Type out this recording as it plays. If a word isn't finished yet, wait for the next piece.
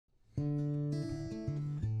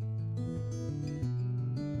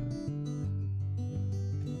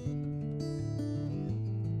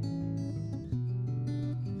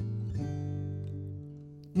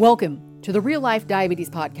Welcome to the Real Life Diabetes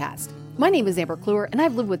Podcast. My name is Amber Kluwer, and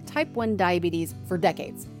I've lived with type 1 diabetes for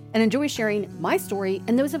decades and enjoy sharing my story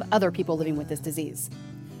and those of other people living with this disease.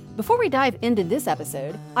 Before we dive into this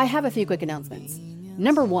episode, I have a few quick announcements.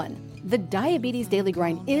 Number one, the Diabetes Daily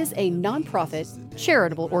Grind is a nonprofit,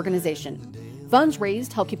 charitable organization. Funds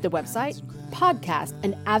raised help keep the website, podcast,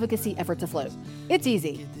 and advocacy efforts afloat. It's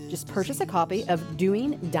easy. Just purchase a copy of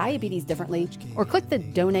Doing Diabetes Differently or click the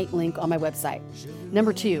donate link on my website.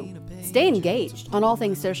 Number two, stay engaged on all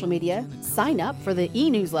things social media, sign up for the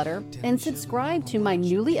e-newsletter, and subscribe to my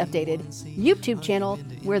newly updated YouTube channel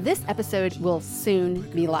where this episode will soon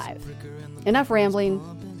be live. Enough rambling,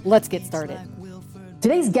 let's get started.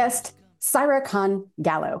 Today's guest, Saira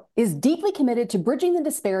Khan-Gallo, is deeply committed to bridging the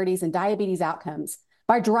disparities in diabetes outcomes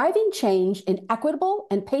by driving change in equitable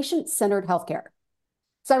and patient-centered healthcare.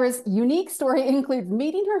 Saira's unique story includes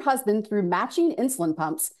meeting her husband through matching insulin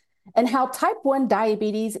pumps and how type 1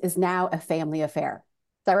 diabetes is now a family affair.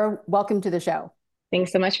 Saira, welcome to the show.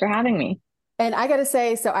 Thanks so much for having me. And I got to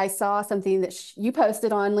say, so I saw something that you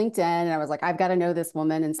posted on LinkedIn, and I was like, I've got to know this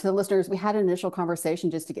woman. And so listeners, we had an initial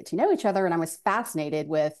conversation just to get to know each other, and I was fascinated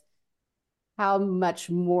with how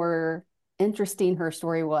much more interesting her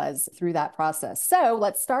story was through that process. So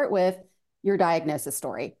let's start with your diagnosis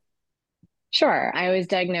story. Sure. I was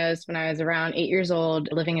diagnosed when I was around 8 years old,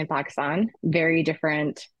 living in Pakistan. Very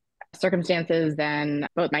different circumstances than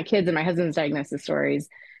both my kids and my husband's diagnosis stories.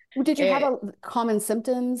 Did you have common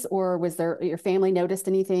symptoms, or was your family noticed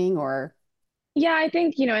anything, or? Yeah, I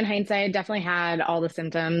think, in hindsight, I definitely had all the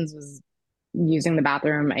symptoms, was using the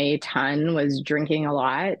bathroom a ton, was drinking a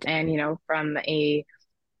lot. And,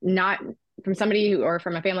 from somebody or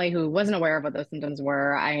from a family who wasn't aware of what those symptoms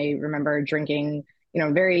were, I remember drinking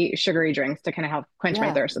very sugary drinks to kind of help quench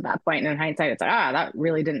my thirst at that point. And in hindsight, it's like, that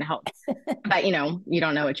really didn't help. But, you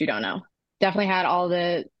don't know what you don't know. Definitely had all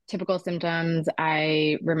the typical symptoms.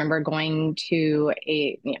 I remember going to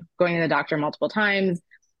the doctor multiple times,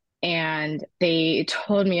 and they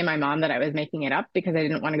told me and my mom that I was making it up because I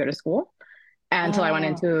didn't want to go to school until I went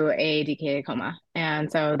into a DKA coma. And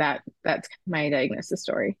so that's my diagnosis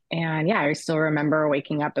story. And yeah, I still remember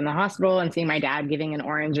waking up in the hospital and seeing my dad giving an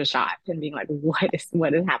orange a shot and being like, what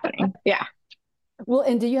is happening? Yeah. Well,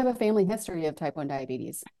 and do you have a family history of type 1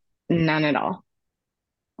 diabetes? None at all.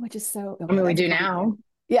 Which is so, okay, I mean, we do now.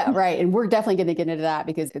 Yeah, right. And we're definitely going to get into that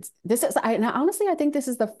because honestly, I think this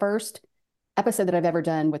is the first episode that I've ever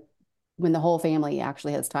done when the whole family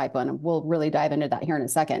actually has type 1. And we'll really dive into that here in a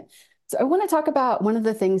second. So I want to talk about one of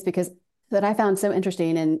the things that I found so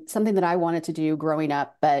interesting and something that I wanted to do growing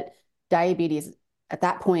up, but diabetes at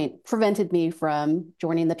that point prevented me from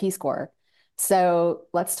joining the Peace Corps. So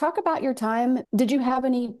let's talk about your time. Did you have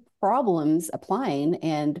any problems applying?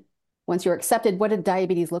 And once you were accepted, what did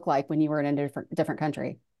diabetes look like when you were in a different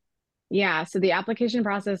country? Yeah, so the application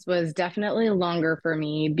process was definitely longer for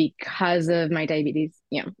me because of my diabetes,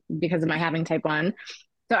 because of my having type 1.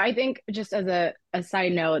 So I think just as a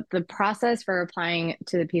side note, the process for applying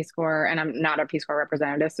to the Peace Corps, and I'm not a Peace Corps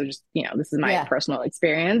representative, so just, this is my personal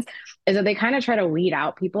experience, is that they kind of try to weed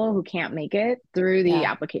out people who can't make it through the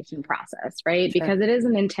application process, right? Sure. Because it is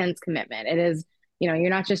an intense commitment. It is, you're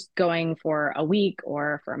not just going for a week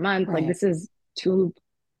or for a month. Right. Like this is 2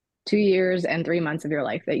 years and 3 months of your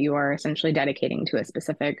life that you are essentially dedicating to a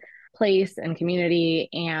specific place and community.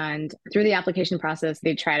 And through the application process,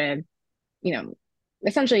 they try to,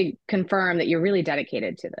 essentially confirm that you're really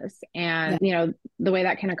dedicated to this. And, the way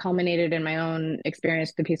that kind of culminated in my own experience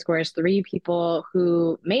with the Peace Corps is 3 people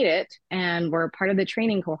who made it and were part of the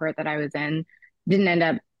training cohort that I was in didn't end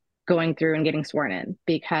up going through and getting sworn in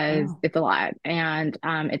because it's a lot and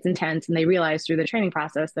it's intense. And they realized through the training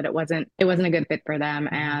process that it wasn't a good fit for them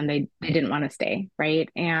and they didn't want to stay. Right.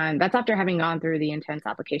 And that's after having gone through the intense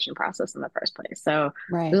application process in the first place. So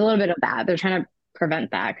there's a little bit of that. They're trying to prevent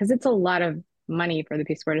that because it's a lot of money for the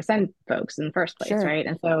Peace Corps to send folks in the first place. Sure. Right.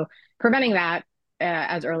 And so preventing that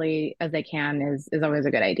as early as they can is always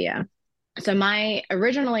a good idea. So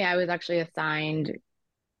originally I was actually assigned,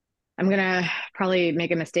 I'm going to probably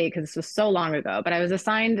make a mistake because this was so long ago, but I was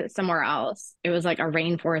assigned somewhere else. It was like a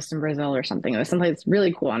rainforest in Brazil or something. It was someplace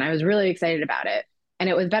really cool. And I was really excited about it. And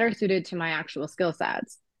it was better suited to my actual skill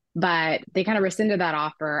sets. But they kind of rescinded that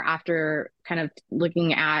offer after kind of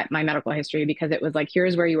looking at my medical history because it was like,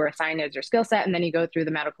 here's where you were assigned as your skill set. And then you go through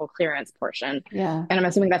the medical clearance portion. Yeah. And I'm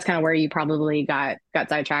assuming that's kind of where you probably got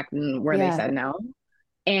sidetracked and where they said no.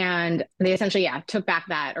 And they essentially, took back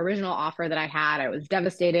that original offer that I had. I was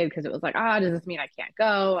devastated because it was like, does this mean I can't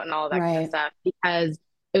go? And all of that kind of stuff. Because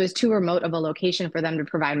it was too remote of a location for them to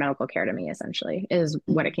provide medical care to me, essentially, is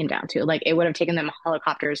what it Mhm. came down to. Like it would have taken them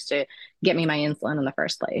helicopters to get me my insulin in the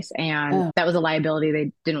first place. And Oh, that was a liability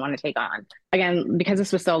they didn't want to take on. Again, because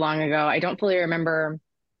this was so long ago, I don't fully remember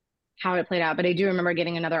how it played out, but I do remember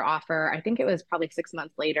getting another offer. I think it was probably 6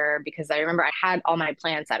 months later because I remember I had all my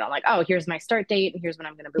plans set. I'm like, oh, here's my start date and here's when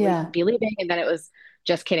I'm going to yeah. be leaving. And then it was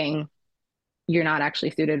just kidding. You're not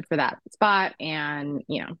actually suited for that spot. And,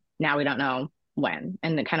 now we don't know when.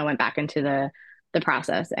 And it kind of went back into the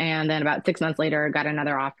process. And then about 6 months later, got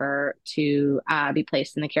another offer to be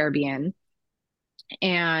placed in the Caribbean.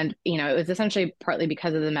 And, it was essentially partly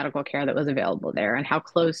because of the medical care that was available there and how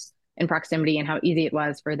close in proximity and how easy it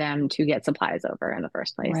was for them to get supplies over in the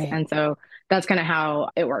first place. Right. And so that's kind of how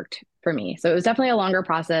it worked for me. So it was definitely a longer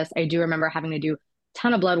process. I do remember having to do a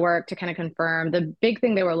ton of blood work to kind of confirm. The big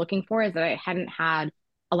thing they were looking for is that I hadn't had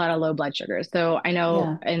a lot of low blood sugars. So I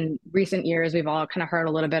know Yeah. in recent years, we've all kind of heard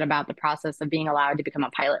a little bit about the process of being allowed to become a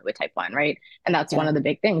pilot with type 1, right? And that's one Yeah. of the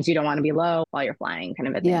big things. You don't want to be low while you're flying, kind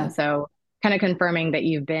of a thing. Yeah. So kind of confirming that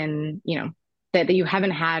you've been, that you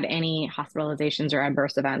haven't had any hospitalizations or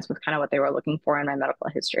adverse events was kind of what they were looking for in my medical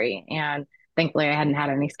history. And thankfully, I hadn't had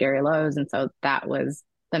any scary lows. And so that was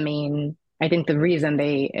I think the reason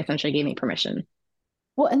they essentially gave me permission.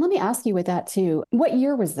 Well, and let me ask you with that too. What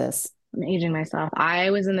year was this? I'm aging myself. I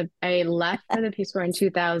left for the Peace Corps in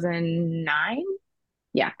 2009.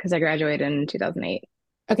 Yeah, because I graduated in 2008.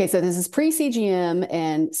 Okay, so this is pre-CGM.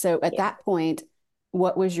 And so at Yeah. that point,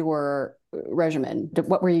 what was your regimen?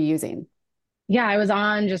 What were you using? Yeah, I was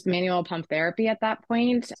on just manual pump therapy at that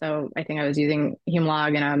point. So I think I was using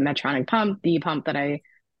Humalog and a Medtronic pump, the pump that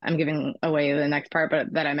I'm giving away the next part,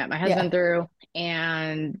 but that I met my husband Yeah. through,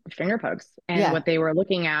 and finger pokes. And Yeah. what they were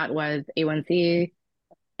looking at was A1C.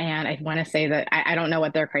 And I want to say that I don't know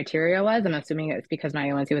what their criteria was. I'm assuming it's because my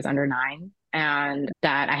A1C was under 9 and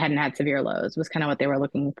that I hadn't had severe lows was kind of what they were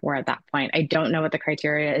looking for at that point. I don't know what the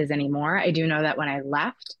criteria is anymore. I do know that when I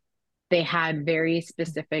left, they had very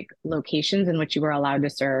specific locations in which you were allowed to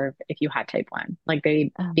serve if you had type 1. Like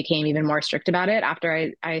they Um, became even more strict about it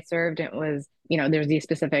after I served. It was, there's these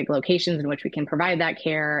specific locations in which we can provide that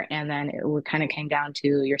care. And then it would kind of came down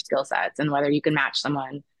to your skill sets and whether you can match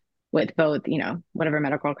someone with both, whatever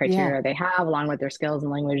medical yeah. criteria they have, along with their skills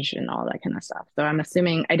and language and all that kind of stuff. So I'm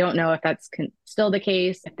assuming, I don't know if that's still the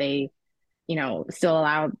case, if they still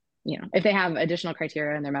allow, if they have additional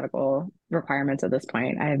criteria in their medical requirements at this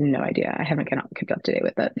point. I have no idea. I haven't kept up to date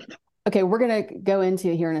with it. Okay, we're going to go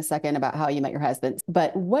into here in a second about how you met your husband.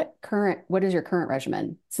 But what is your current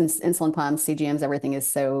regimen? Since insulin pumps, CGMs, everything is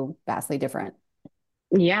so vastly different.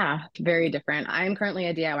 Yeah, very different. I'm currently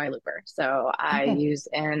a DIY looper. So I Okay. use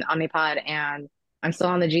an Omnipod and I'm still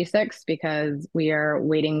on the G6 because we are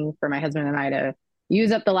waiting for my husband and I to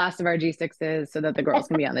use up the last of our G6s so that the girls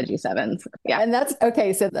can be on the G7s. Yeah. And that's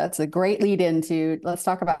okay. So that's a great lead into let's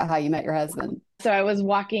talk about how you met your husband. So I was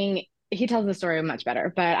walking, he tells the story much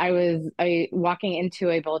better, but I walking into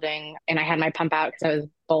a building and I had my pump out because I was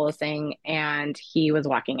bolusing and he was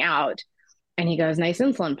walking out and he goes, nice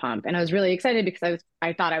insulin pump. And I was really excited because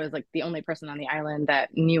I thought I was like the only person on the island that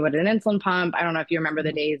knew what an insulin pump. I don't know if you remember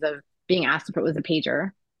the Mhm. days of being asked if it was a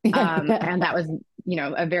pager. Yeah. And that was,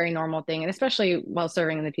 a very normal thing. And especially while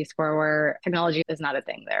serving in the Peace Corps where technology is not a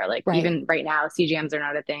thing there. Like Right. even right now, CGMs are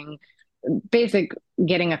not a thing. Basic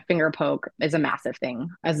getting a finger poke is a massive thing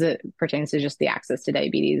as it pertains to just the access to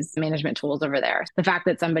diabetes management tools over there. The fact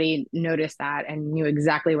that somebody noticed that and knew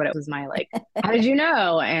exactly what it was my like, how did you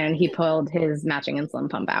know? And he pulled his matching insulin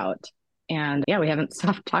pump out. And yeah, we haven't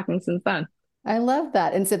stopped talking since then. I love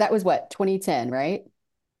that. And so that was what, 2010, right?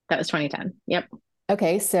 That was 2010. Yep.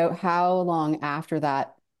 Okay. So how long after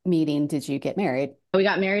that meeting did you get married? We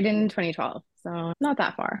got married in 2012. So not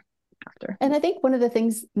that far after. And I think one of the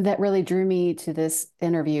things that really drew me to this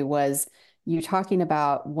interview was you talking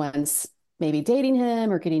about once maybe dating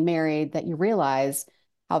him or getting married, that you realize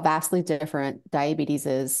how vastly different diabetes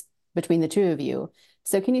is between the two of you.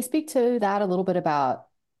 So, can you speak to that a little bit about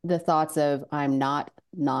the thoughts of I'm not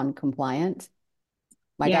non-compliant?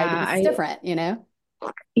 My Yeah, diabetes is different, you know?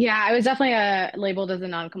 I was definitely labeled as a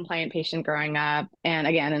non-compliant patient growing up. And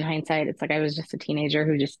again, in hindsight, it's like I was just a teenager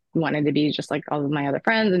who just wanted to be just like all of my other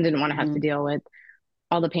friends and didn't want to have to Mhm. deal with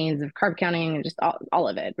all the pains of carb counting and just all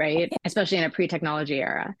of it, right? Especially in a pre-technology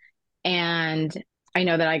era. And I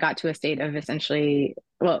know that I got to a state of essentially,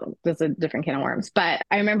 well, there's a different can of worms, but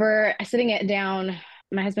I remember sitting it down.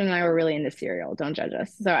 My husband and I were really into cereal. Don't judge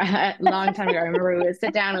us. So a long time ago, I remember we would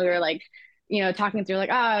sit down and we were like, talking through like,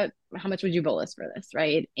 how much would you bolus for this?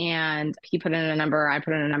 Right. And he put in a number, I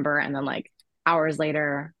put in a number. And then like hours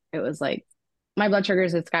later, it was like, my blood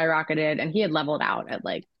sugars had skyrocketed and he had leveled out at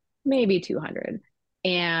like maybe 200.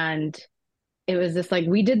 And it was just like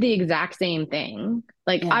we did the exact same thing.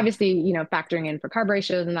 Like Yeah. obviously, factoring in for carb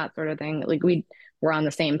ratios and that sort of thing. Like we were on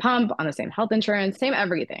the same pump, on the same health insurance, same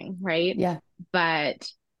everything, right? Yeah.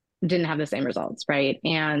 But didn't have the same results, right?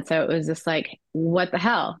 And so it was just like, what the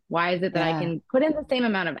hell? Why is it that I Yeah. can put in the same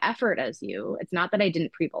amount of effort as you? It's not that I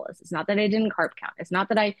didn't pre-bolus. It's not that I didn't carb count. It's not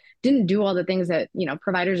that I didn't do all the things that,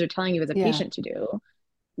 providers are telling you as a Yeah. patient to do.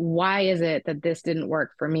 Why is it that this didn't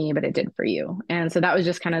work for me, but it did for you? And so that was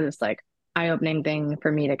just kind of this like eye-opening thing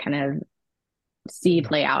for me to kind of see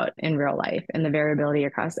play out in real life and the variability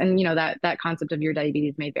across. And that concept of your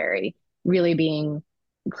diabetes may vary, really being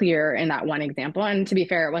clear in that one example. And to be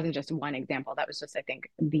fair, it wasn't just one example. That was just, I think,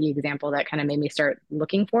 the example that kind of made me start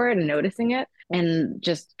looking for it and noticing it, and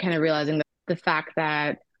just kind of realizing that the fact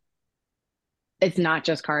that it's not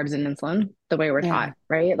just carbs and insulin the way we're Yeah. taught,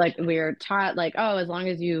 right? Like we're taught like, oh, as long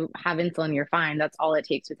as you have insulin, you're fine. That's all it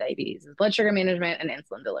takes with diabetes is blood sugar management and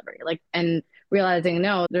insulin delivery. Like, and realizing,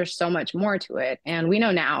 no, there's so much more to it. And we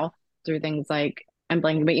know now through things like, I'm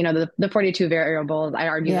blanking, but the 42 variables, I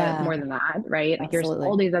argue that it's Yeah. more than that, right? And here's all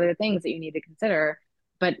Absolutely. these other things that you need to consider,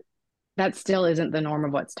 but that still isn't the norm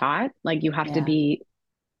of what's taught. Like you have to Yeah. be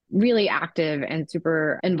really active and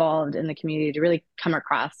super involved in the community to really come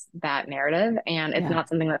across that narrative. And it's Yeah. not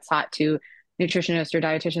something that's taught to nutritionists or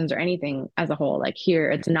dietitians or anything as a whole. Like here,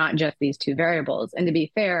 it's not just these two variables. And to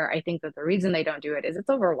be fair, I think that the reason they don't do it is it's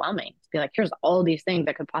overwhelming to be like, here's all these things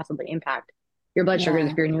that could possibly impact your blood sugars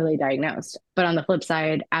Yeah. if you're newly diagnosed. But on the flip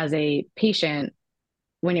side, as a patient,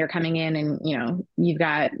 when you're coming in and you've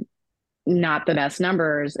got not the best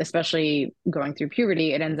numbers, especially going through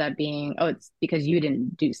puberty, it ends up being, oh, it's because you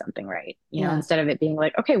didn't do something right, Yeah. instead of it being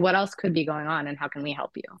like, okay, what else could be going on and how can we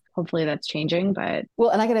help you? Hopefully that's changing, but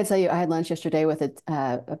Well, and I got to tell you, I had lunch yesterday with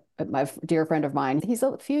my dear friend of mine. He's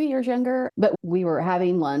a few years younger, but we were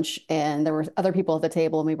having lunch and there were other people at the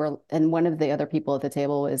table, and one of the other people at the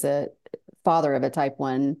table is a father of a type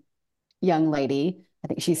 1 young lady. I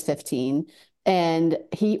think she's 15. And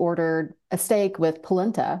he ordered a steak with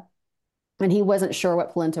polenta, and he wasn't sure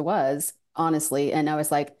what polenta was, honestly. And I was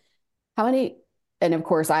like, how many? And of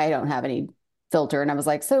course, I don't have any filter. And I was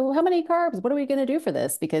like, so how many carbs? What are we going to do for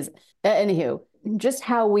this? Because, anywho, just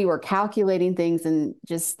how we were calculating things and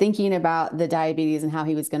just thinking about the diabetes and how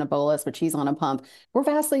he was going to bolus, which he's on a pump, were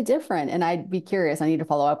vastly different. And I'd be curious. I need to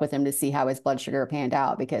follow up with him to see how his blood sugar panned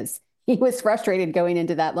out, because he was frustrated going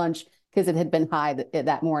into that lunch because it had been high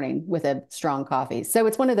that morning with a strong coffee. So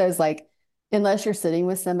it's one of those like, unless you're sitting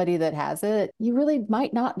with somebody that has it, you really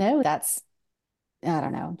might not know that's, I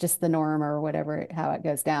don't know, just the norm or whatever, how it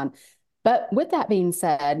goes down. But with that being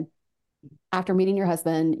said, after meeting your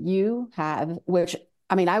husband, you have, which,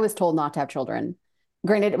 I mean, I was told not to have children.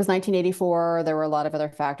 Granted, it was 1984. There were a lot of other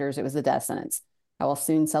factors. It was a death sentence. I will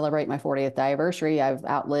soon celebrate my 40th anniversary. I've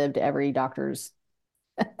outlived every doctor's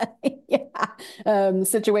yeah,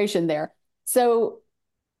 situation there. So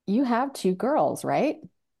you have two girls, right?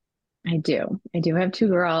 I do have two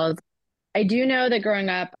girls. I do know that growing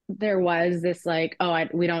up, there was this like, oh,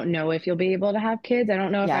 we don't know if you'll be able to have kids. I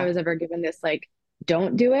don't know if I Yeah. was ever given this like,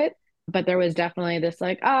 don't do it. But there was definitely this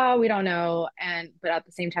like, oh, we don't know. But at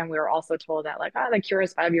the same time, we were also told that like, oh, the cure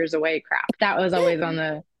is 5 years away crap. That was always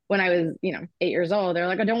on when I was, 8 years old, they're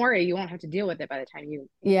like, oh, don't worry, you won't have to deal with it by the time you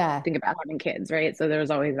Yeah. think about having kids, right? So there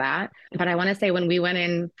was always that. But I want to say when we went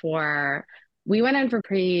in for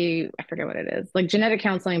I forget what it is, like genetic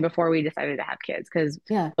counseling before we decided to have kids, because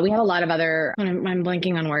Yeah. we have a lot of other, I'm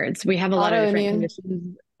blanking on words. We have a lot of different Autoimmune.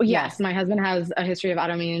 conditions. Yeah. Yes, my husband has a history of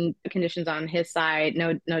autoimmune conditions on his side,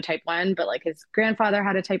 no type 1, but like his grandfather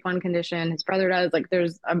had a type 1 condition, his brother does. Like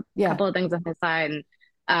there's a Yeah. couple of things on his side. And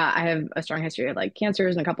I have a strong history of like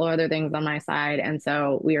cancers and a couple of other things on my side. And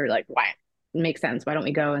so we were like, why? It makes sense. Why don't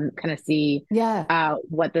we go and kind of see Yeah.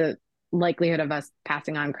 what the likelihood of us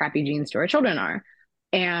passing on crappy genes to our children are?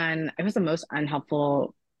 And it was the most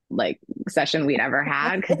unhelpful like session we'd ever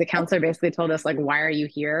had, because the counselor basically told us like, why are you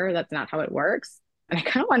here? That's not how it works. And I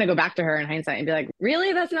kind of want to go back to her in hindsight and be like,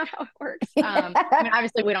 really? That's not how it works. I mean,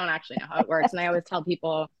 obviously we don't actually know how it works. And I always tell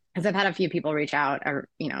people, because I've had a few people reach out, or,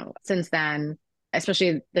 since then,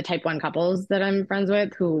 especially the type 1 couples that I'm friends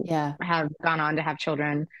with who Yeah. have gone on to have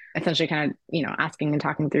children, essentially kind of, asking and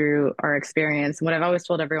talking through our experience. What I've always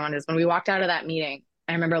told everyone is when we walked out of that meeting,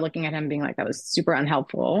 I remember looking at him being like, that was super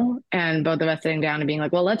unhelpful. And both of us sitting down and being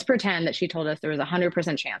like, well, let's pretend that she told us there was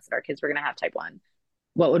 100% chance that our kids were going to have type 1.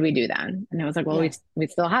 What would we do then? And I was like, well, Yeah.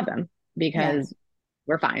 we'd still have them Yeah. because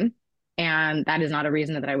we're fine. And that is not a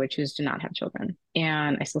reason that I would choose to not have children.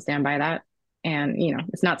 And I still stand by that. And,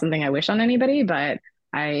 it's not something I wish on anybody, but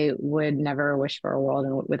I would never wish for a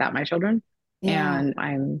world without my children. Yeah.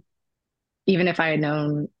 And even if I had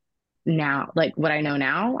known now, like what I know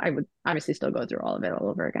now, I would obviously still go through all of it all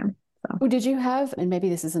over again. So Oh, did you have, and maybe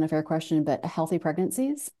this isn't a fair question, but healthy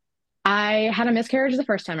pregnancies? I had a miscarriage the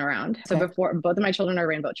first time around. So Okay. before, both of my children are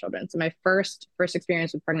rainbow children. So my first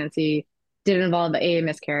experience with pregnancy did involve a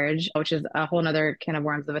miscarriage, which is a whole nother can of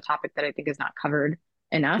worms of a topic that I think is not covered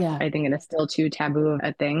enough. Yeah. I think it is still too taboo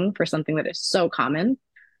a thing for something that is so common.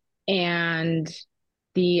 And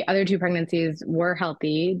the other two pregnancies were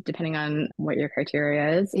healthy, depending on what your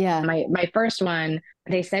criteria is. Yeah. My first one,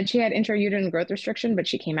 they said she had intrauterine growth restriction, but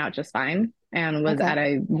she came out just fine and was Okay. at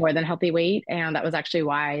a more than healthy weight. And that was actually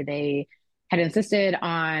why they had insisted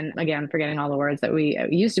on, again, forgetting all the words that we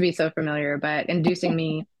used to be so familiar, but inducing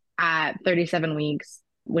me at 37 weeks,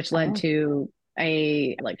 which led Oh, to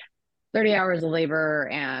a like 30 hours of labor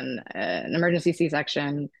and an emergency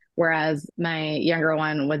C-section, whereas my younger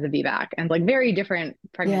one was a VBAC and like very different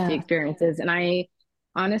pregnancy yeah. experiences. And I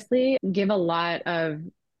honestly give a lot of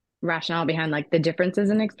rationale behind like the differences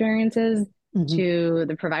in experiences Hmm. to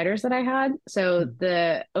the providers that I had. So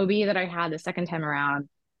the OB that I had the second time around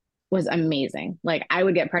was amazing. Like I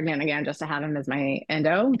would get pregnant again just to have him as my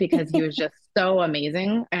endo because he was just so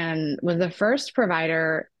amazing and was the first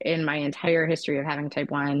provider in my entire history of having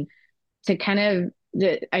type 1 to kind of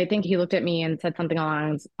I think he looked at me and said something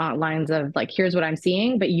along lines of like, here's what I'm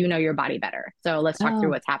seeing, but you know your body better. So let's talk through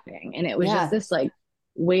Oh, what's happening. And it was just yeah. this like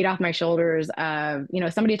weight off my shoulders of,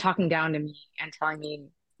 somebody talking down to me and telling me,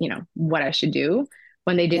 what I should do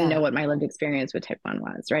when they didn't know Yeah. what my lived experience with type 1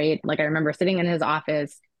 was, right? Like I remember sitting in his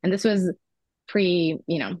office and this was pre,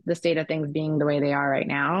 the state of things being the way they are right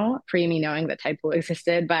now, pre me knowing that type 2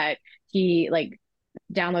 existed, but he like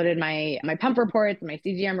downloaded my pump reports and my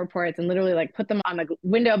CGM reports and literally like put them on the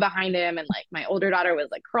window behind him. And like my older daughter was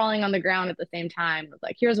like crawling on the ground at the same time, was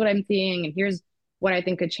like, here's what I'm seeing and here's what I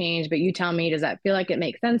think could change. But you tell me, does that feel like it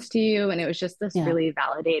makes sense to you? And it was just this Yeah. really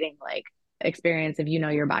validating like experience of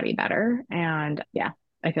your body better. And yeah,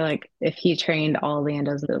 I feel like if he trained all the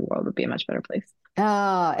endos, the world would be a much better place.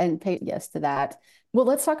 And pay yes to that. Well,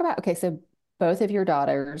 let's talk about, okay, so both of your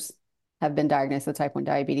daughters have been diagnosed with type 1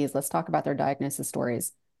 diabetes. Let's talk about their diagnosis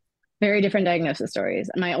stories. Very different diagnosis stories.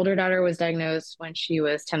 My older daughter was diagnosed when she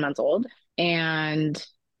was 10 months old, and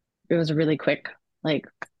it was really quick. Like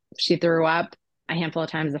she threw up a handful of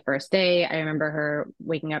times the first day. I remember her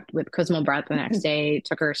waking up with Cosmo breath the next day,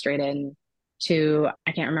 took her straight in to,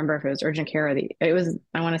 I can't remember if it was urgent care or it was,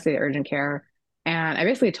 I want to say the urgent care. And I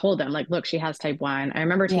basically told them, like, look, she has type 1. I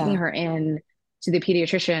remember taking Yeah. her in to the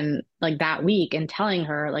pediatrician like that week and telling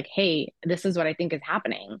her, like, hey, this is what I think is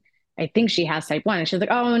happening. I think she has type 1. And she's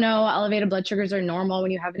like, oh no, elevated blood sugars are normal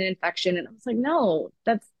when you have an infection. And I was like, no,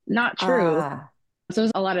 that's not true. Ah, So it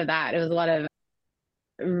was a lot of that. It was a lot of,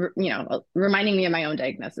 reminding me of my own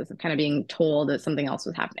diagnosis of kind of being told that something else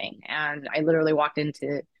was happening. And I literally walked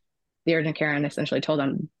into the urgent care and essentially told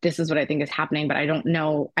them, this is what I think is happening, but I don't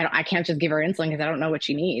know. I can't just give her insulin because I don't know what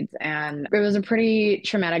she needs. And it was a pretty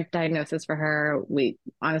traumatic diagnosis for her. We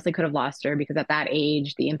honestly could have lost her because at that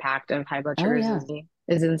age, the impact of high blood oh sugars yeah.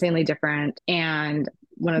 is insanely different. And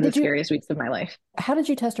one of the Did you, scariest weeks of my life. how did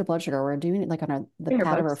you test her blood sugar? Were you doing it like on the Finger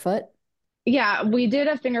pad of her pokes. foot? Yeah, we did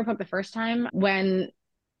a finger poke the first time when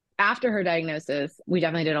after her diagnosis, we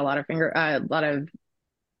definitely did a lot of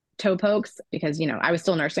toe pokes because, I was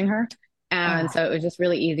still nursing her. And Ah, so it was just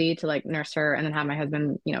really easy to like nurse her and then have my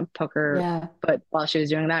husband, poke her yeah. foot while she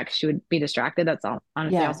was doing that because she would be distracted. That's all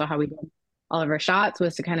honestly Yeah. also how we did all of her shots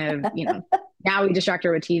was to kind of, now we distract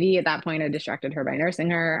her with TV. At that point, I distracted her by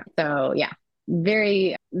nursing her. So yeah,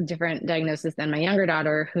 very different diagnosis than my younger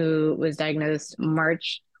daughter who was diagnosed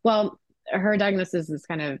March. Well, her diagnosis is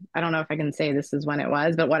kind of, I don't know if I can say this is when it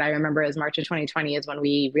was, but what I remember is March of 2020 is when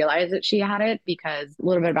we realized that she had it because a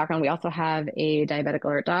little bit of background, we also have a diabetic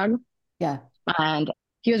alert dog Yeah. and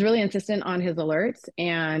he was really insistent on his alerts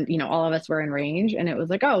and, all of us were in range and it was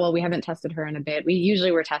like, oh, well, we haven't tested her in a bit. We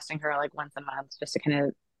usually were testing her like once a month just to kind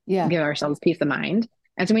of Yeah. give ourselves peace of mind.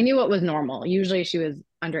 And so we knew what was normal. Usually she was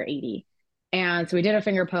under 80. And so we did a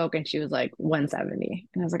finger poke and she was like 170.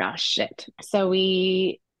 And I was like, oh shit. So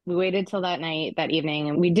we waited till that night, that evening,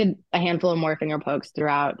 and we did a handful of more finger pokes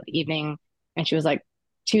throughout the evening. And she was like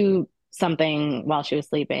two something while she was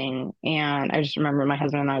sleeping. And I just remember my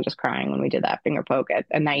husband and I just crying when we did that finger poke at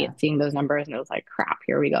Yeah. night, seeing those numbers, and it was like, crap,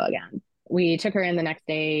 here we go again. We took her in the next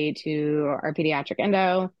day to our pediatric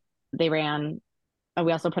endo. They ran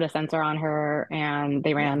we also put a sensor on her and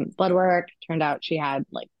they Yeah. ran blood work. Turned out she had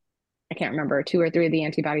like, I can't remember, two or three of the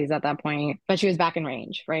antibodies at that point, but she was back in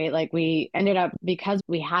range, right? Like we ended up, because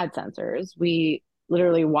we had sensors, we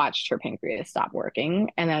literally watched her pancreas stop working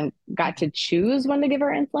and then got to choose when to give her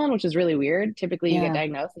insulin, which is really weird. Typically, you get Yeah.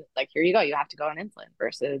 diagnosed and it's like, here you go, you have to go on insulin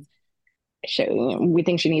versus we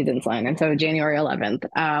think she needs insulin. And so January 11th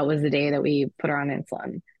was the day that we put her on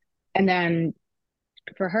insulin. And then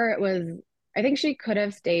for her, it was, I think she could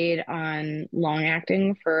have stayed on long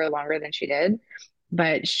acting for longer than she did,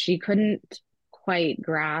 but she couldn't quite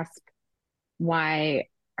grasp why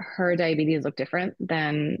her diabetes looked different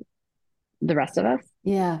than the rest of us.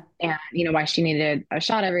 Yeah. And, why she needed a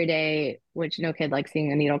shot every day, which no kid likes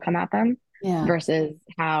seeing a needle come at them, Yeah. versus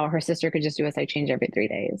how her sister could just do a site change every 3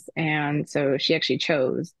 days. And so she actually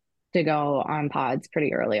chose to go on pods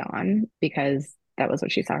pretty early on because that was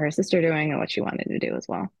what she saw her sister doing and what she wanted to do as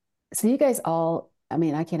well. So you guys all, I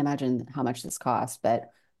mean, I can't imagine how much this costs, but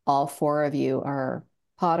all four of you are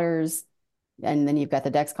potters, and then you've got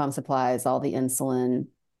the Dexcom supplies, all the insulin.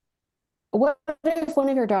 What if one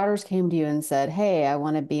of your daughters came to you and said, "Hey, I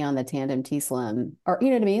want to be on the Tandem T-Slim," or you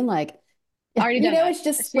know what I mean? Like, Already done that. it's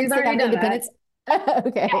just She's once they already have the done that.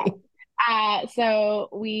 independence. Yeah. Okay. So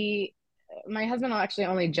my husband actually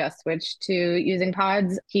only just switched to using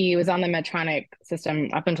pods. He was on the Medtronic system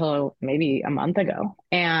up until maybe a month ago.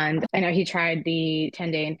 And I know he tried the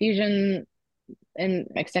 10-day infusion and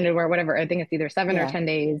extended wear, whatever. I think it's either 7 or 10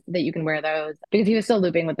 days that you can wear those because he was still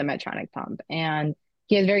looping with the Medtronic pump. And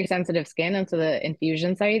he has very sensitive skin. And so the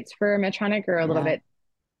infusion sites for Medtronic are a little Yeah. bit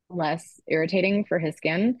less irritating for his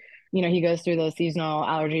skin. He goes through those seasonal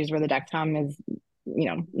allergies where the Dexcom is,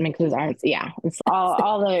 makes his arms, yeah, it's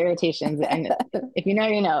all the irritations. And if you know,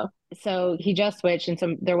 you know. So he just switched. And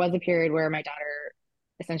so there was a period where my daughter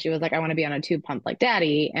essentially was like, I want to be on a tube pump like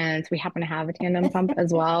daddy. And so we happen to have a tandem pump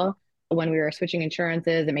as well. When we were switching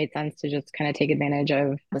insurances, it made sense to just kind of take advantage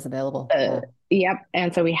of Was available. Yeah. yep.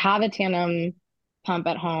 And so we have a tandem pump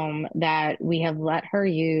at home that we have let her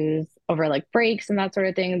use over like breaks and that sort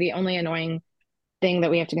of thing. The only annoying thing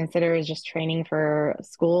that we have to consider is just training for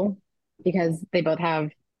school because they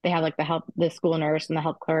have like the school nurse and the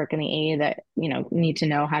health clerk and the aide that, need to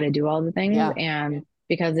know how to do all the things. Yeah. And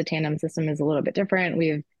because the tandem system is a little bit different,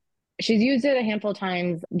 she's used it a handful of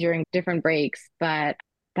times during different breaks, but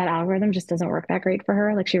that algorithm just doesn't work that great for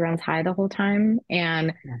her. Like she runs high the whole time.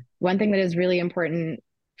 And Yeah. one thing that is really important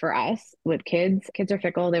for us with kids are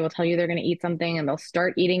fickle. They will tell you they're going to eat something and they'll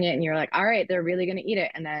start eating it. And you're like, all right, they're really going to eat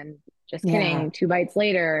it. And then just Yeah. kidding, 2 bites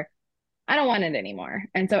later, I don't want it anymore.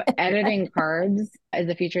 And so editing carbs is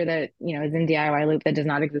a feature that, is in DIY Loop that does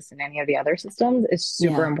not exist in any of the other systems is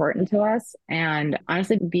super Yeah. important to us. And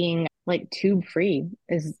honestly, being like tube free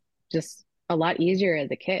is just a lot easier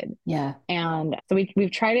as a kid. Yeah. And so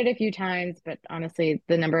we've tried it a few times, but honestly,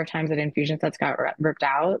 the number of times that infusion sets got ripped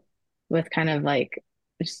out was kind of like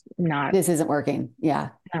just This isn't working. Yeah.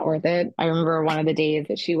 not worth it. I remember one of the days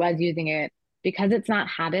that she was using it because it's not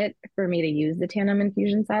habit for me to use the tandem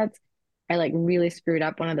infusion sets. I like really screwed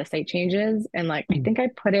up one of the site changes and like I think I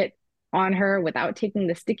put it on her without taking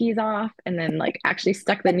the stickies off and then like actually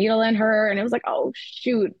stuck the needle in her and it was like, oh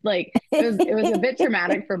shoot. Like it was a bit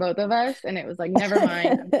traumatic for both of us. And it was like, never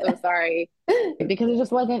mind. I'm so sorry. Because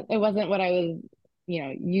it wasn't what I was,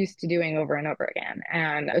 used to doing over and over again.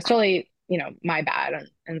 And it was totally, my bad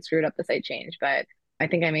and screwed up the site change. But I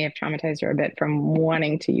think I may have traumatized her a bit from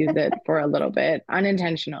wanting to use it for a little bit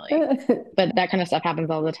unintentionally. But that kind of stuff happens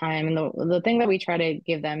all the time. And the thing that we try to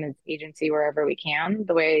give them is agency wherever we can.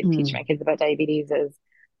 The way I teach my Mm. kids about diabetes is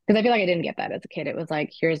because I feel like I didn't get that as a kid. It was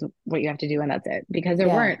like, here's what you have to do, and that's it. Because there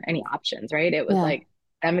Yeah. weren't any options, right? It was Yeah. like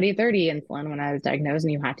 70/30 insulin when I was diagnosed,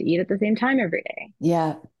 and you had to eat at the same time every day.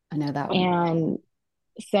 Yeah. I know that one. And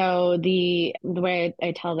so the way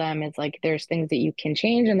I tell them is like there's things that you can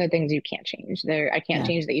change and there are things you can't change. I can't Yeah.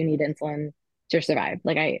 change that you need insulin to survive.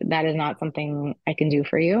 Like that is not something I can do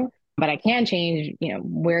for you. But I can change,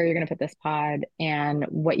 where you're going to put this pod and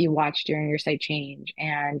what you watch during your site change.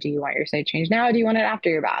 And do you want your site change now? Or do you want it after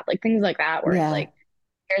your bath? Like things like that, where it's Yeah. like,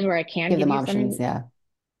 here's where I can Give give them you options. some Yeah.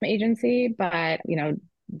 agency, but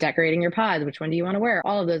decorating your pods, which one do you want to wear?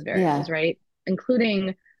 All of those variables, Yeah. right?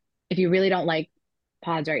 Including if you really don't like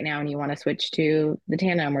pods right now and you want to switch to the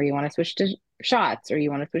tandem or you want to switch to shots or you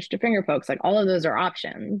want to switch to finger pokes, like all of those are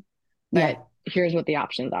options. But Yeah. here's what the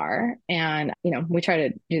options are. And, we try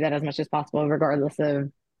to do that as much as possible, regardless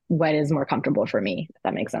of what is more comfortable for me, if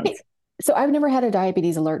that makes sense. So I've never had a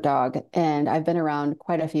diabetes alert dog, and I've been around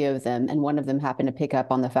quite a few of them, and one of them happened to pick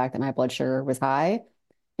up on the fact that my blood sugar was high,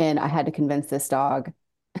 and I had to convince this dog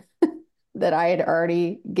that I had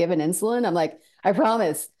already given insulin. I'm like, I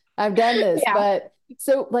promise, I've done this. Yeah, But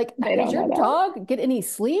so, like, they does don't your know dog get any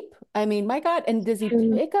sleep? I mean, my God, and does he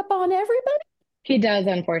that. pick up on everybody? He does,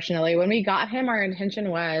 unfortunately. When we got him,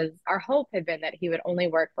 our hope had been that he would only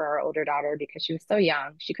work for our older daughter because she was so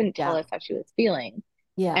young. She couldn't tell Yeah. us how she was feeling.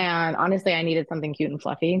 Yeah. And honestly, I needed something cute and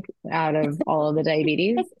fluffy out of all of the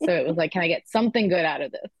diabetes. So it was like, can I get something good out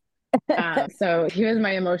of this? So he was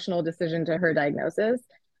my emotional decision to her diagnosis,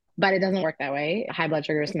 but it doesn't work that way. High blood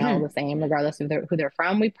sugars smell the same regardless of who they're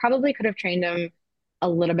from. We probably could have trained him a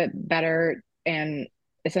little bit better and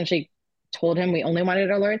essentially told him we only wanted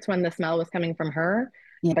alerts when the smell was coming from her.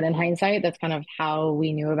 Yeah. But in hindsight, that's kind of how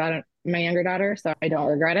we knew about it, my younger daughter. So I don't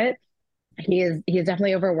regret it. He is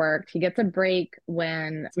definitely overworked. He gets a break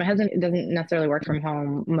when so my husband doesn't necessarily work from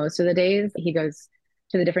home most of the days. He goes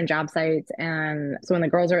to the different job sites, and so when the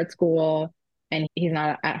girls are at school and he's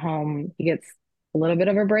not at home, he gets a little bit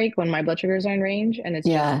of a break when my blood sugars are in range, and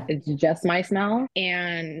Yeah. it's just my smell.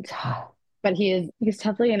 And God. but he's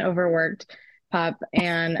definitely an overworked pup,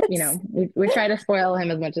 and we try to spoil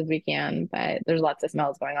him as much as we can, but there's lots of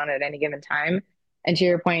smells going on at any given time. And to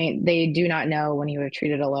your point, they do not know when you have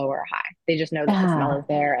treated a low or a high. They just know that the smell is Ah.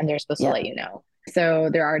 there and they're supposed to let Yep. you know.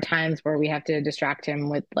 So there are times where we have to distract him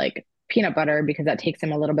with like peanut butter because that takes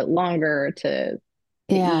him a little bit longer to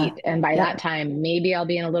Yeah. eat. And by that Yep. time, maybe I'll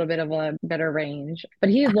be in a little bit of a better range.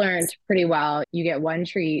 But he's learned pretty well. You get one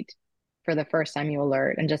treat for the first time you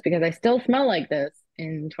alert. And just because I still smell like this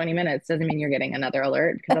in 20 minutes doesn't mean you're getting another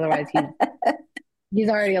alert because otherwise he's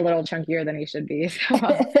already a little chunkier than he should be. So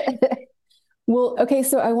Well, okay,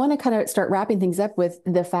 so I want to kind of start wrapping things up with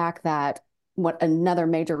the fact that what another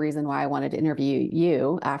major reason why I wanted to interview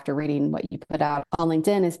you after reading what you put out on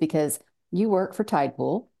LinkedIn is because you work for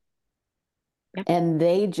Tidepool yep. and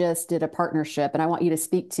they just did a partnership. And I want you to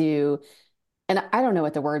speak to, and I don't know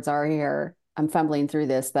what the words are here. I'm fumbling through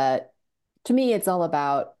this, but to me, it's all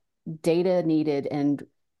about data needed. And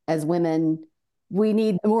as women, we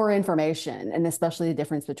need more information, and especially the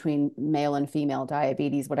difference between male and female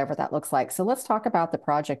diabetes, whatever that looks like. So let's talk about the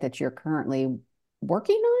project that you're currently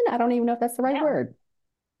working on. I don't even know if that's the right Yeah. word.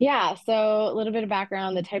 Yeah. So a little bit of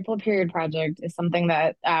background. The Type Period Project is something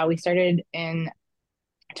that we started in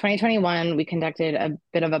 2021. We conducted a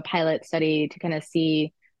bit of a pilot study to kind of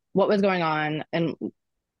see what was going on and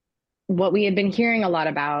what we had been hearing a lot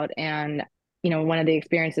about. And, one of the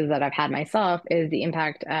experiences that I've had myself is the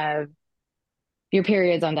impact of your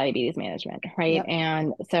periods on diabetes management, right? Yep.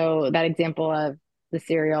 And so that example of the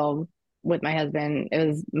cereal with my husband, it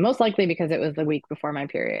was most likely because it was the week before my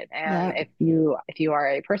period. And Yep. if you are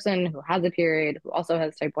a person who has a period who also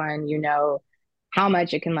has type 1, you know how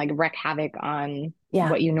much it can like wreak havoc on Yeah.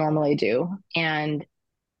 what you normally do. And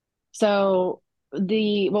so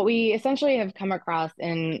the what we essentially have come across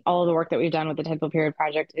in all of the work that we've done with the Type Period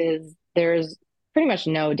Project is there's pretty much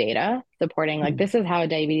no data supporting like Mhm. this is how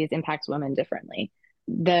diabetes impacts women differently.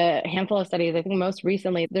 The handful of studies, I think most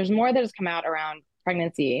recently, there's more that has come out around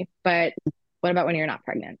pregnancy, but what about when you're not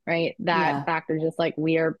pregnant, right? That Yeah. fact is just like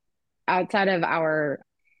we are outside of our,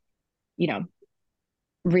 you know,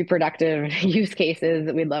 reproductive use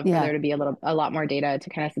cases. We'd love for there Yeah. to be a lot more data to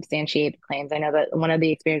kind of substantiate the claims. I know that one of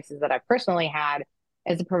the experiences that I've personally had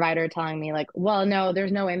is a provider telling me like, well, no,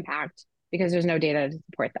 there's no impact because there's no data to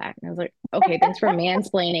support that. And I was like, okay, thanks for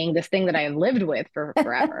mansplaining this thing that I have lived with for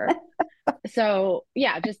forever. So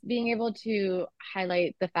yeah, just being able to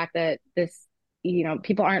highlight the fact that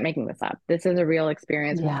people aren't making this up. This is a real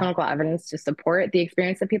experience with Yeah. clinical evidence to support the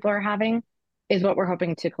experience that people are having is what we're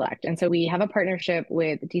hoping to collect. And so we have a partnership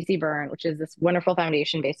with DC Bern, which is this wonderful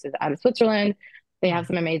foundation based out of Switzerland. They have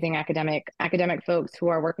some amazing academic folks who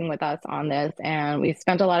are working with us on this. And we've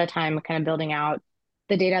spent a lot of time kind of building out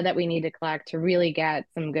the data that we need to collect to really get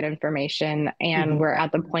some good information. And Mhm. we're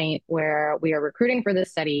at the point where we are recruiting for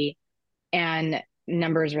this study and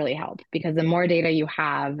numbers really help because the more data you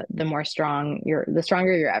have, the stronger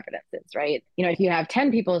your evidence is, right? If you have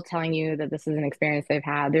 10 people telling you that this is an experience they've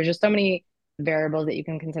had, there's just so many variables that you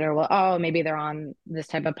can consider. Well, oh, maybe they're on this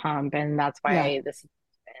type of pump and that's Yeah. why this,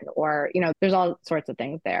 or, there's all sorts of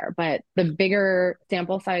things there. But the bigger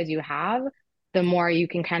sample size you have, the more you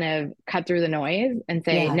can kind of cut through the noise and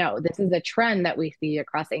say, Yeah. no, this is a trend that we see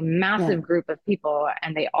across a Yeah. massive group of people,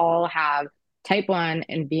 and they all have type 1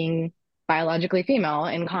 and being biologically female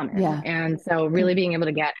in common. Yeah. And so really being able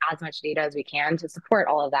to get as much data as we can to support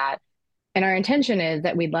all of that. And our intention is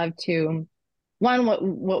that we'd love to, one,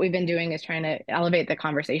 what we've been doing is trying to elevate the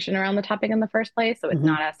conversation around the topic in the first place. So it's Mhm.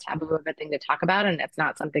 not as taboo of a thing to talk about, and it's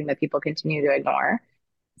not something that people continue to ignore.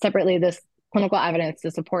 Separately, this clinical evidence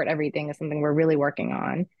to support everything is something we're really working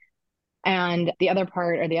on. And the other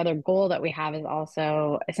part or the other goal that we have is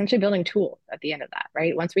also essentially building tools at the end of that,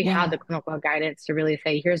 right? Once we have Yeah. the clinical guidance to really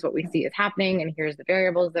say, here's what we see is happening and here's the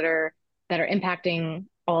variables that are impacting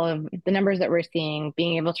all of the numbers that we're seeing,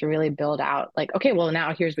 being able to really build out like, okay, well,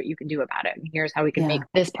 now here's what you can do about it. And here's how we can make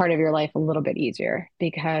Yeah. this part of your life a little bit easier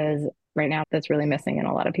because right now that's really missing in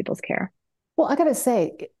a lot of people's care. Well, I gotta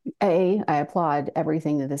say, I applaud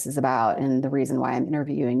everything that this is about and the reason why I'm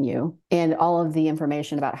interviewing you. And all of the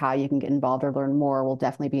information about how you can get involved or learn more will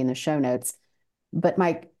definitely be in the show notes. But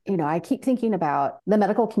Mike, I keep thinking about the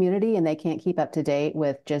medical community and they can't keep up to date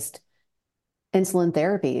with just insulin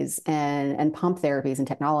therapies and pump therapies and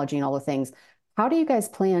technology and all the things. How do you guys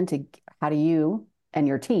plan to, how do you and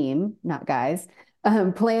your team, not guys,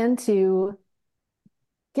 plan to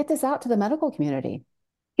get this out to the medical community?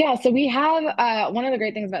 Yeah, so we have one of the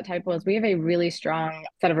great things about Typo is we have a really strong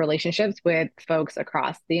set of relationships with folks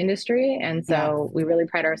across the industry. And Yeah. so we really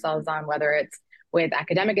pride ourselves on whether it's with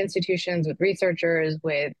academic institutions, with researchers,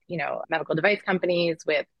 with, medical device companies,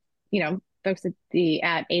 with, folks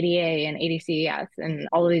at ADA and ADCES and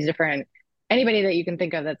all of these different anybody that you can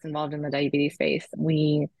think of that's involved in the diabetes space.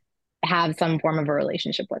 We have some form of a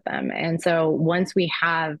relationship with them. And so once we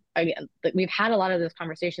have, again, we've had a lot of those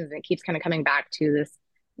conversations and it keeps kind of coming back to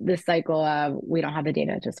this cycle of we don't have the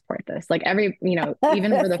data to support this. Like even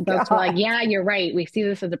for the folks who are like, God. yeah, you're right. We see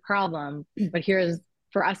this as a problem, but here's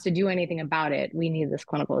for us to do anything about it, we need this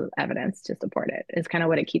clinical evidence to support it, is kind of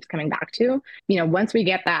what it keeps coming back to. Once we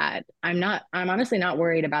get that, I'm honestly not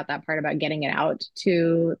worried about that part about getting it out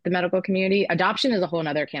to the medical community. Adoption is a whole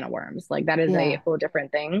nother can of worms. Like that is a Yeah. whole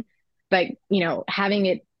different thing. But, having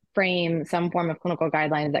it frame some form of clinical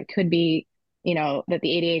guidelines that could be, that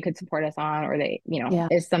the ADA could support us on, or Yeah.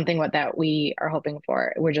 is something that we are hoping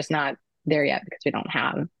for. We're just not there yet because we don't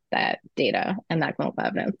have that data and that clinical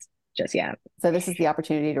evidence just yet. So this is the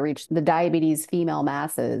opportunity to reach the diabetes female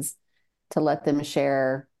masses to let them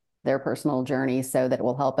share their personal journey so that it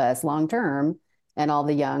will help us long term and all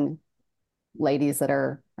the young ladies that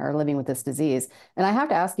are living with this disease. And I have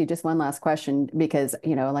to ask you just one last question because,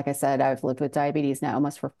 like I said, I've lived with diabetes now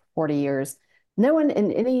almost for 40 years. No one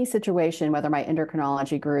in any situation, whether my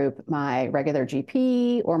endocrinology group, my regular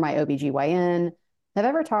GP, or my OBGYN, have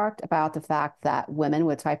ever talked about the fact that women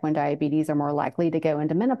with type 1 diabetes are more likely to go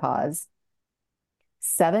into menopause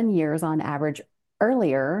 7 years on average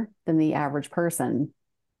earlier than the average person.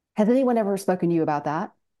 Has anyone ever spoken to you about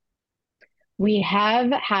that? We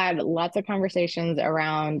have had lots of conversations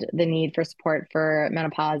around the need for support for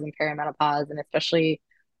menopause and perimenopause, and especially,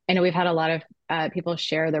 I know we've had a lot of people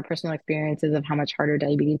share their personal experiences of how much harder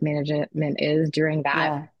diabetes management is during that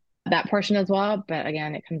Yeah, that portion as well. But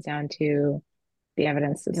again, it comes down to the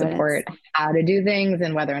evidence to evidence. support how to do things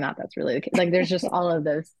and whether or not that's really the case. Like there's just all of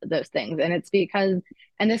those things. And it's because,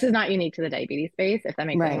 and this is not unique to the diabetes space, if that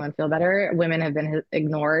makes Right. anyone feel better. Women have been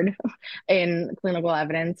ignored in clinical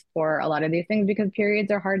evidence for a lot of these things because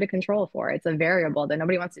periods are hard to control for. It's a variable that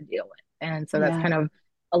nobody wants to deal with. And so that's Yeah. kind of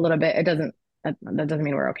a little bit, that doesn't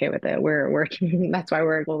mean we're okay with it. We're that's why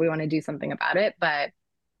we want to do something about it. But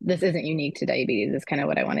this isn't unique to diabetes. Is kind of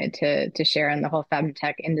what I wanted to share. And the whole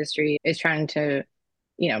femtech industry is trying to,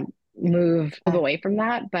 move Yeah. away from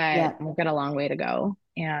that, but Yeah. we've got a long way to go.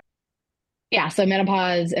 And yeah, so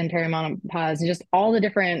menopause and perimenopause, and just all the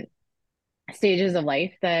different stages of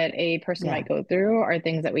life that a person Yeah. might go through are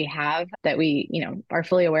things that we have that we, are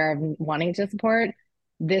fully aware of wanting to support.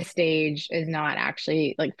 This stage is not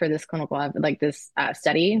actually like for this like this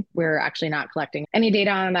study, we're actually not collecting any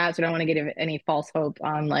data on that. So I don't want to give any false hope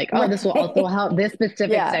on like, oh, this will also Right. help. This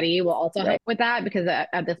specific Yeah. study will also Right. help with that because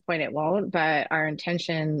at this point it won't. But our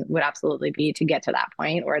intention would absolutely be to get to that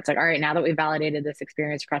point where it's like, all right, now that we've validated this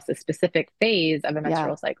experience across this specific phase of a Yeah.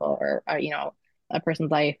 menstrual cycle or a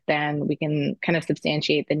person's life, then we can kind of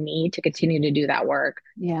substantiate the need to continue to do that work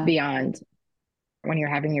Yeah. beyond when you're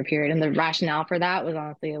having your period. And the rationale for that was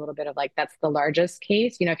honestly a little bit of like, that's the largest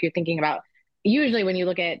case. If you're thinking about usually when you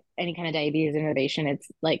look at any kind of diabetes innovation, it's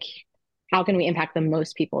like, how can we impact the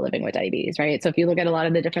most people living with diabetes, right? So if you look at a lot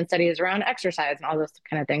of the different studies around exercise and all those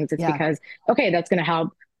kind of things, it's Yeah. because, okay, that's going to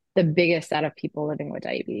help the biggest set of people living with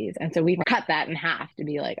diabetes. And so we've cut that in half to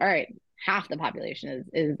be like, all right, half the population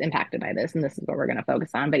is impacted by this, and this is what we're going to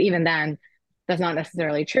focus on. But even then, that's not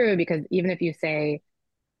necessarily true because even if you say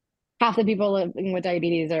half the people living with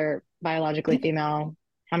diabetes are biologically female,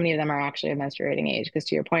 how many of them are actually of menstruating age? Because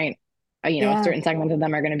to your point, a Yeah. certain segment of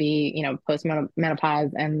them are going to be, post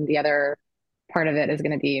menopause, and the other part of it is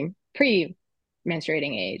going to be pre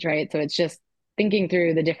menstruating age, right? So it's just thinking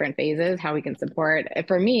through the different phases, how we can support.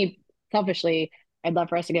 For me, selfishly, I'd love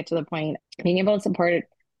for us to get to the point being able to support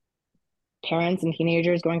parents and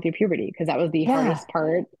teenagers going through puberty because that was the Yeah. hardest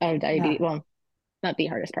part of diabetes. Yeah. Well, not the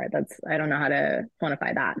hardest part. I don't know how to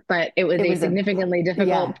quantify that, but it was It a was a, significantly yeah.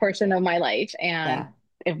 difficult portion of my life. And Yeah.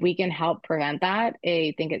 if we can help prevent that,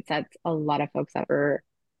 I think it sets a lot of folks up for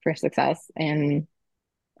success. And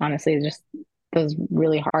honestly, just those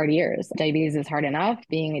really hard years. Diabetes is hard enough.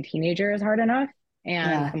 Being a teenager is hard enough.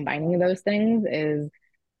 And Yeah. combining those things is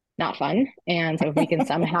not fun. And so if we can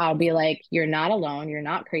somehow be like, you're not alone, you're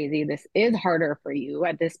not crazy, this is harder for you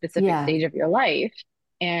at this specific Yeah. stage of your life.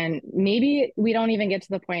 And maybe we don't even get to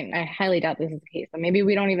the point, I highly doubt this is the case, but maybe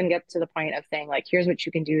we don't even get to the point of saying, like, here's what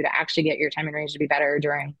you can do to actually get your time in range to be better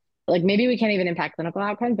during, like, maybe we can't even impact clinical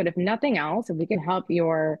outcomes, but if nothing else, if we can help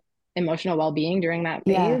your emotional well-being during that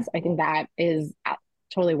Yeah. phase, I think that is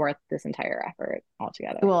totally worth this entire effort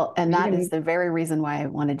altogether. Well, and If you that is can, the very reason why I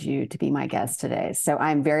wanted you to be my guest today. So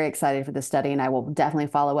I'm very excited for the study, and I will definitely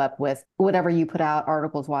follow up with whatever you put out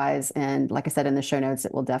articles wise. And like I said, in the show notes,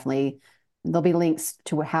 there'll be links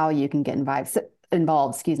to how you can get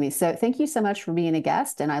involved, excuse me. So thank you so much for being a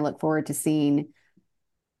guest. And I look forward to seeing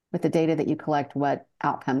with the data that you collect, what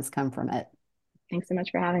outcomes come from it. thanks so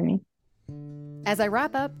much for having me. As I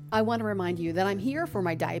wrap up, I want to remind you that I'm here for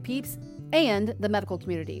my diapeeps and the medical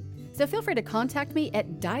community. So feel free to contact me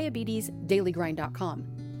at diabetesdailygrind.com.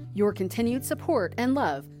 Your continued support and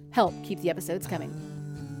love help keep the episodes coming.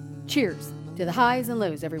 Cheers to the highs and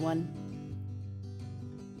lows, everyone.